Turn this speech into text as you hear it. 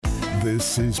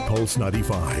This is Pulse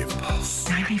 95. Pulse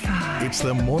 95. It's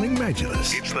the Morning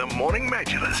Majlis. It's the Morning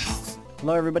Majlis.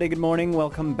 Hello everybody, good morning.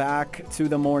 Welcome back to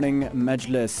the Morning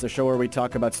Majlis, a show where we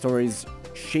talk about stories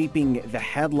shaping the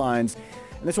headlines.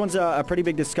 And this one's a pretty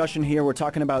big discussion here. We're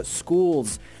talking about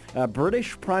schools.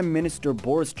 British Prime Minister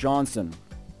Boris Johnson,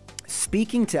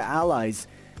 speaking to allies,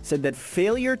 said that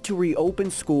failure to reopen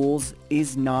schools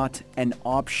is not an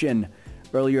option.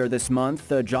 Earlier this month,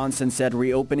 Johnson said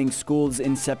reopening schools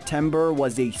in September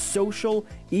was a social,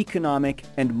 economic,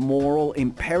 and moral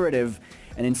imperative,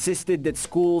 and insisted that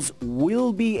schools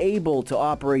will be able to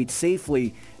operate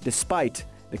safely despite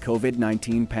the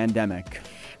COVID-19 pandemic.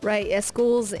 Right, as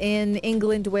schools in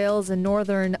England, Wales, and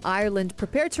Northern Ireland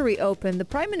prepare to reopen, the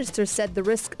Prime Minister said the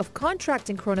risk of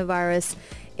contracting coronavirus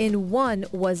in one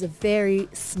was very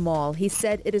small. He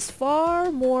said it is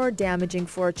far more damaging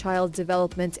for a child's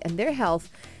development and their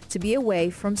health to be away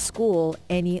from school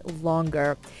any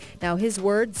longer. Now, his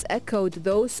words echoed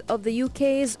those of the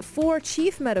UK's 4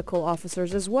 chief medical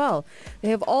officers as well. They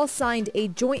have all signed a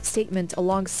joint statement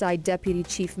alongside deputy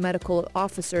chief medical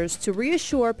officers to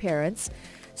reassure parents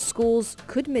schools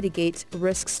could mitigate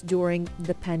risks during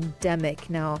the pandemic.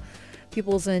 Now,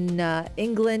 pupils in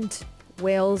England,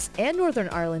 Wales, and Northern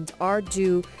Ireland are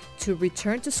due to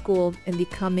return to school in the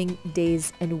coming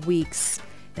days and weeks.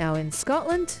 Now, in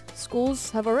Scotland,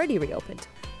 schools have already reopened.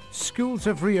 Schools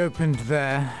have reopened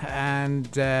there, and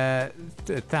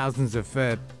thousands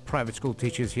of private school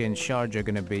teachers here in Sharjah are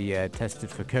going to be tested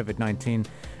for COVID-19.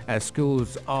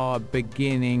 Schools are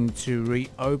beginning to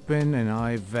reopen, and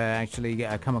I've actually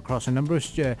come across a number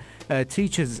of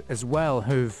teachers as well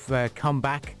who've come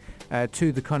back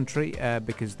to the country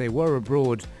because they were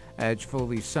abroad for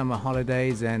the summer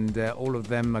holidays, and all of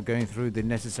them are going through the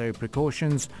necessary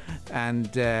precautions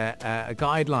and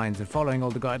guidelines and following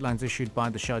all the guidelines issued by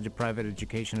the Sharjah Private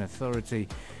Education Authority.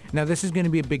 Now, this is going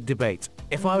to be a big debate.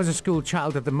 If I was a school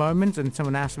child at the moment and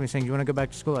someone asked me saying, "Do you want to go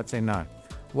back to school?" I'd say no.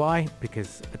 Why?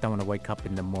 Because I don't want to wake up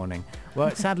in the morning.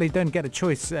 Well, sadly, don't get a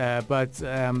choice. But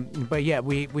yeah,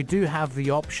 we do have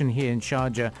the option here in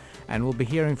Sharjah, and we'll be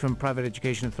hearing from Private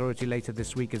Education Authority later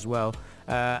this week as well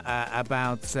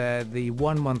about the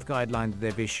 1-month guideline that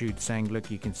they've issued, saying, look,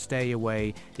 you can stay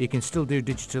away. You can still do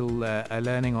digital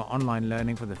learning or online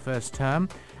learning for the first term.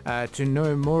 To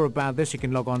know more about this, you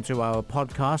can log on to our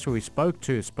podcast where we spoke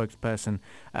to a spokesperson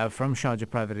from Sharjah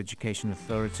Private Education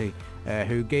Authority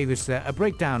who gave us a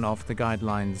breakdown of the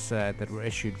guidelines that were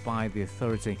issued by the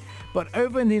authority. But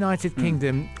over in the United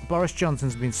Kingdom, Boris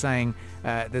Johnson's been saying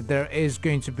that there is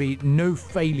going to be no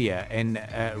failure in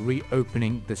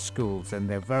reopening the schools, and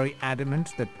they're very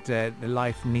adamant that the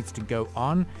life needs to go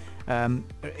on.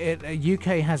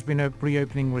 UK has been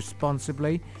reopening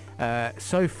responsibly.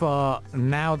 So far,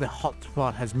 now the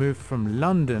hotspot has moved from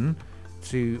London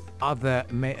to other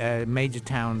major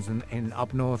towns in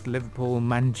up north, Liverpool,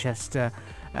 Manchester.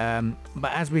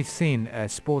 But as we've seen,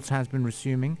 sports has been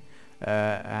resuming,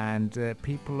 and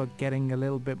people are getting a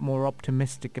little bit more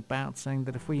optimistic about saying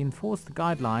that if we enforce the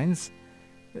guidelines,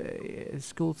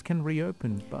 schools can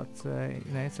reopen. But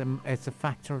it's a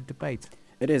factor of debate.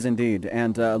 It is indeed.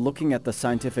 And looking at the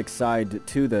scientific side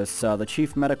to this, the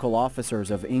chief medical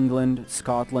officers of England,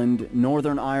 Scotland,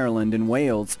 Northern Ireland, and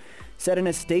Wales said in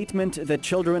a statement that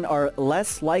children are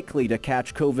less likely to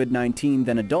catch COVID-19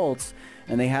 than adults,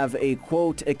 and they have a,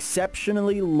 quote,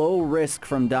 exceptionally low risk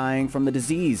from dying from the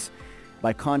disease.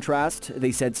 By contrast,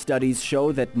 they said studies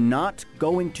show that not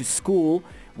going to school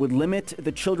would limit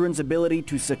the children's ability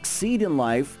to succeed in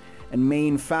life and may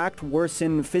in fact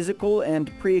worsen physical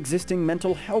and pre-existing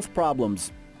mental health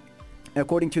problems.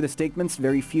 According to the statements,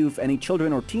 very few, if any,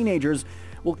 children or teenagers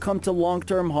will come to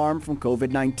long-term harm from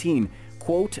COVID-19.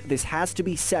 Quote, this has to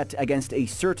be set against a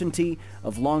certainty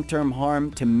of long-term harm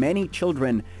to many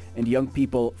children and young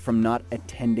people from not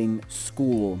attending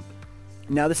school.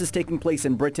 Now, this is taking place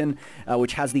in Britain,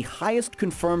 which has the highest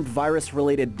confirmed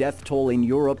virus-related death toll in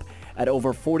Europe at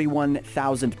over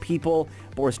 41,000 people.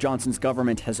 Boris Johnson's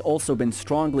government has also been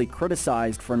strongly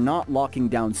criticized for not locking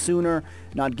down sooner,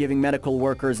 not giving medical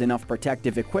workers enough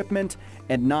protective equipment,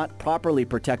 and not properly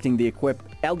protecting the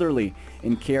elderly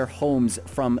in care homes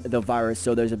from the virus.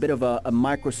 So there's a bit of a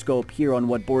microscope here on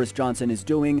what Boris Johnson is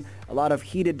doing. A lot of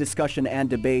heated discussion and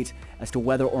debate as to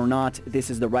whether or not this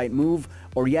is the right move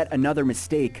or yet another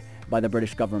mistake by the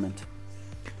British government.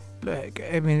 Look,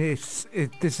 I mean, this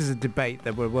is a debate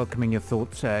that we're welcoming your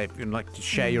thoughts. If you'd like to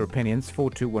share your opinions,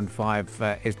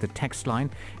 4215 is the text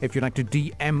line. If you'd like to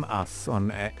DM us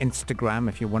on Instagram,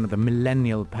 if you're one of the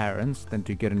millennial parents, then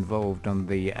do get involved on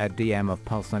the DM of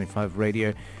Pulse 95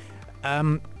 Radio.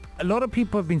 a lot of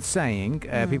people have been saying,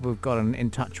 people have gotten in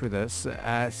touch with us,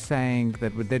 saying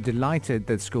that they're delighted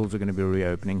that schools are going to be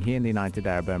reopening here in the United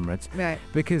Arab Emirates. Right.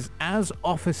 Because as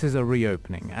offices are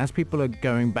reopening, as people are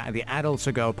going back, the adults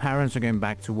parents are going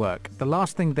back to work, the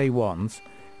last thing they want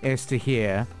is to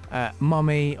hear,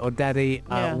 Mummy or Daddy,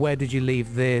 where did you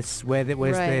leave this? Where's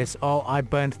this? Oh, I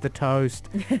burnt the toast.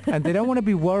 And they don't want to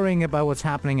be worrying about what's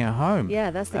happening at home.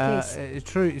 Yeah, that's the case. It's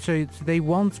true. So they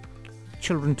want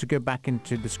children to go back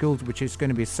into the schools, which is going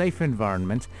to be a safe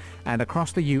environment. And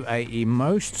across the UAE,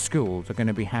 most schools are going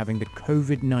to be having the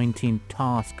COVID-19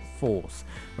 task force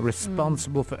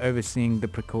responsible for overseeing the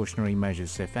precautionary measures.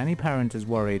 So if any parent is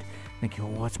worried, thinking,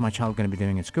 oh, what's my child going to be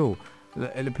doing at school?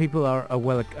 The people are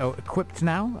well equipped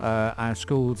now. Our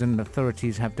schools and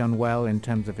authorities have done well in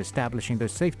terms of establishing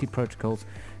those safety protocols.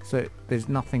 So there's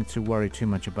nothing to worry too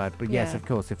much about. But yes, of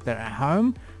course, if they're at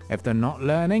home, if they're not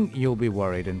learning, you'll be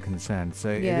worried and concerned. So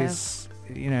it is,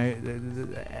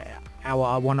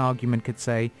 our one argument could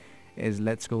say is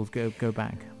let schools go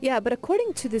back. Yeah, but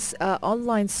according to this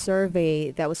online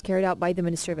survey that was carried out by the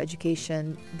Ministry of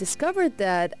Education, discovered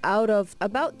that out of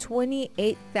about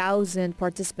 28,000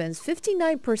 participants,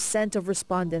 59% of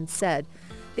respondents said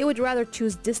they would rather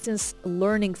choose distance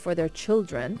learning for their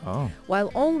children, while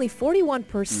only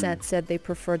 41% said they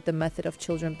preferred the method of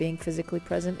children being physically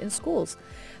present in schools.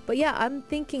 But yeah, I'm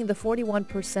thinking the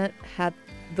 41% had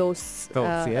those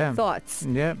thoughts.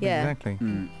 Yeah, exactly.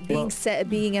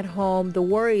 Being at home, the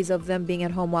worries of them being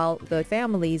at home while the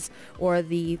families or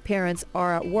the parents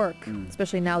are at work,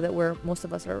 especially now that most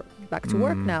of us are back to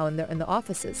work now in the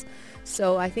offices.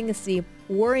 So I think it's the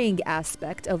worrying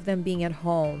aspect of them being at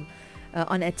home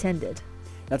unattended.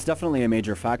 That's definitely a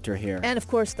major factor here. And of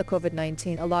course the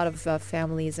COVID-19, a lot of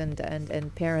families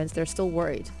and parents, they're still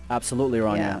worried. Absolutely,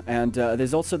 Rania. Yeah. And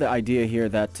there's also the idea here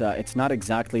that it's not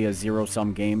exactly a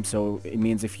zero-sum game. So it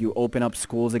means if you open up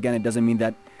schools again, it doesn't mean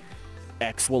that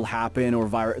X will happen or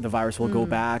the virus will go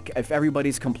back. If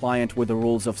everybody's compliant with the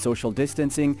rules of social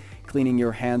distancing, cleaning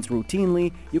your hands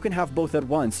routinely, you can have both at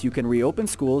once. You can reopen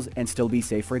schools and still be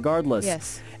safe regardless.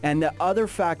 Yes. And the other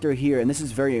factor here, and this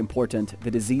is very important,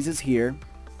 the disease is here.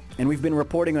 And we've been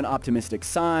reporting on optimistic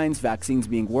signs, vaccines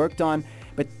being worked on,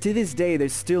 but to this day,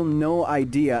 there's still no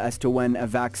idea as to when a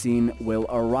vaccine will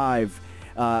arrive.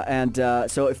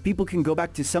 So if people can go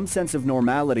back to some sense of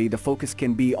normality, the focus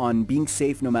can be on being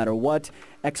safe no matter what,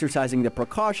 exercising the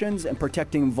precautions and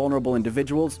protecting vulnerable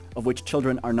individuals, of which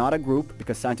children are not a group,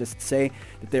 because scientists say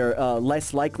that they're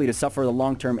less likely to suffer the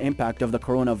long-term impact of the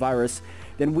coronavirus.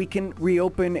 Then we can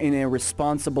reopen in a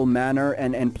responsible manner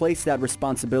and place that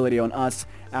responsibility on us,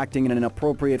 acting in an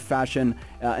appropriate fashion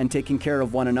and taking care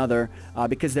of one another,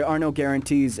 because there are no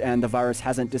guarantees and the virus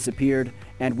hasn't disappeared,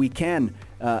 and we can,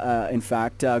 in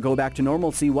fact, go back to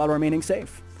normalcy while remaining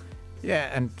safe.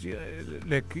 Yeah, and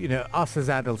look, us as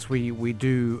adults, we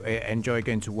do enjoy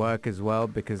going to work as well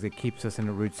because it keeps us in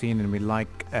a routine and we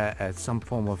like some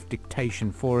form of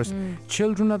dictation for us.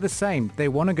 Children are the same. They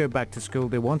want to go back to school.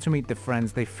 They want to meet their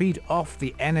friends. They feed off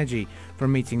the energy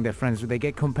from meeting their friends. They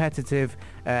get competitive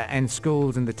in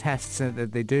schools and the tests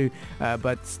that they do.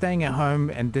 But staying at home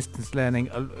and distance learning,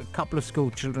 a couple of school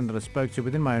children that I spoke to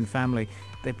within my own family,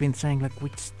 they've been saying, like, we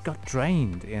just got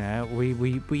drained.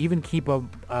 We even keep our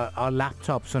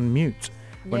laptops on mute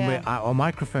when our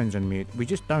microphones on mute. We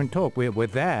just don't talk. We're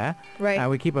there. Right.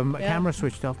 We keep a camera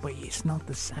switched off, but it's not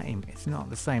the same. It's not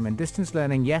the same. And distance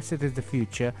learning, yes, it is the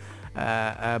future,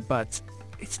 but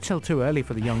it's still too early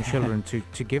for the young children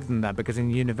to give them that, because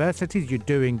in universities you're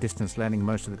doing distance learning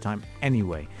most of the time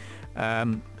anyway.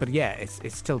 But yeah,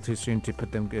 it's still too soon to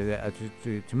put them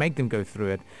to make them go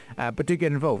through it. But do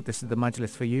get involved. This is the Majlis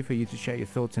for you to share your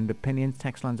thoughts and opinions.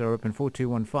 Text lines are open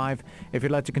 4215. If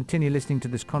you'd like to continue listening to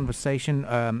this conversation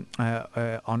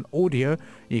on audio,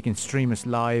 you can stream us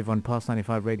live on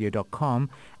pulse95radio.com.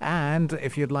 And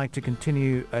if you'd like to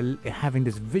continue having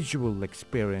this visual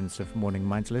experience of Morning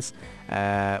Majlis,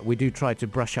 we do try to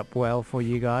brush up well for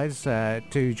you guys.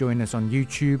 To join us on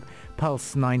YouTube,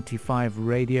 Pulse 95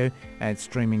 Radio, and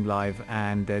streaming live,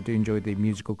 and do enjoy the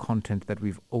musical content that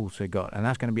we've also got, and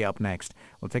that's going to be up next.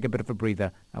 We'll take a bit of a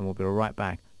breather and we'll be right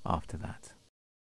back after that.